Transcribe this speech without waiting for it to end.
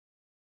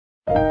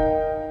Every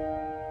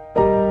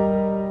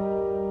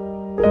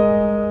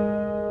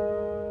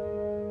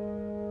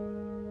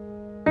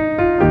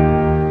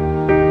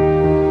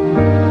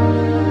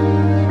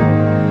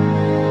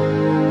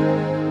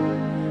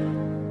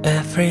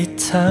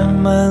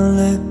time I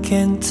look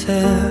into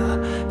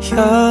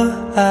your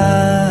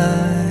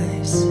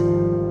eyes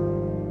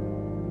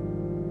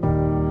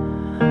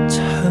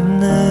처음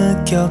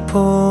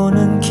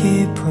느껴보는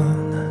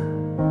기분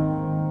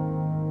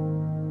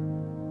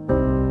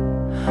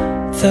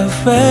The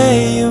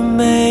way you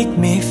make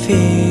me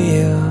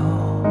feel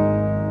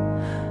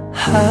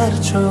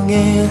하루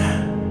종일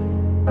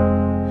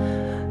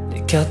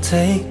네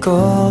곁에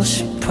있고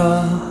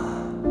싶어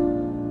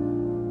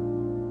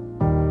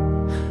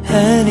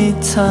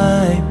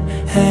Anytime,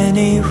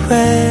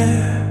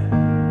 anywhere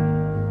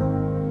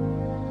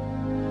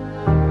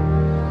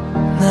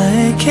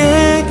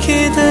나에게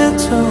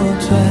기대도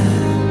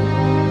돼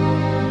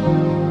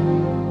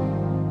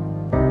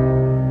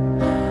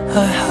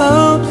I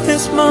hope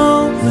this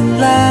moment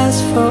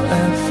lasts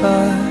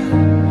forever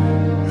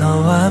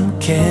너와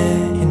함께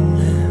있는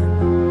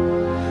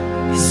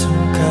이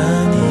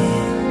순간이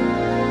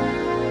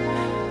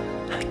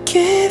I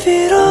give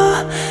it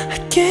all,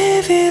 I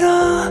give it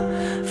all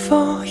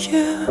for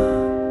you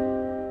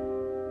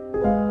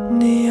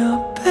네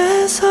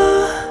옆에서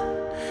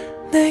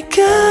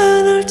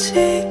내가 널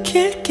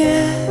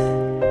지킬게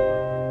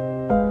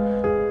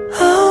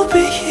I'll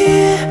be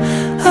here,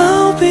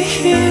 I'll be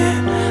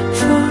here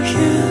for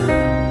you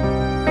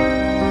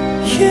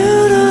You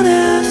don't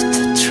have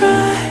to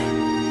try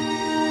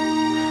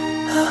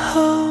I'll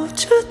hold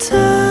you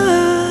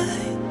tight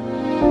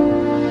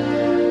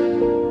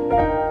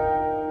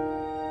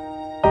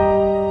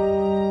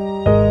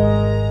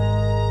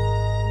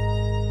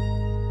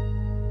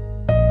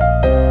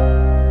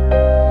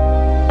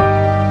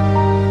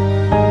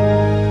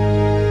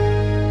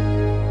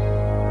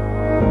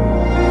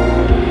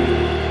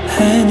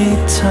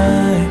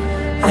Anytime,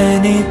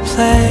 any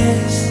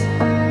place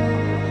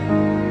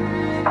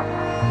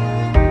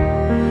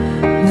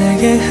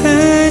내게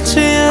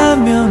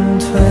의지하면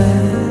돼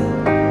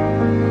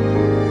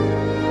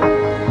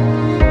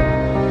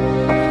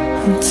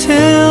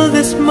Until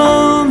this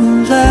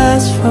moment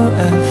lasts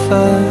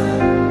forever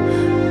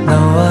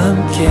너와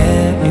함께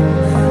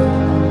있는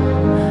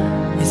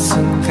이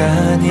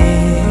순간이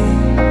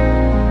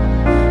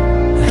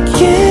I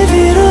give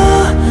it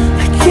all,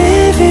 I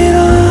give it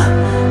all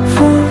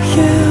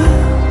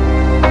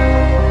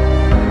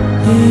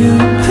네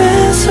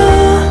옆에서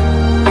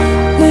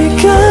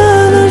내가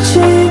널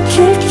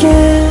지킬게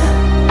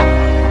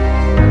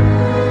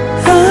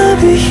I'll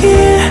be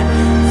here,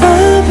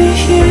 I'll be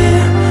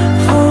here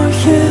for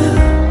you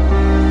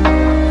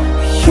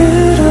You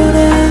don't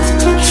have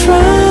to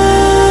try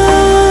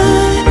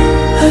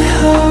I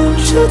hold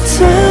you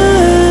tight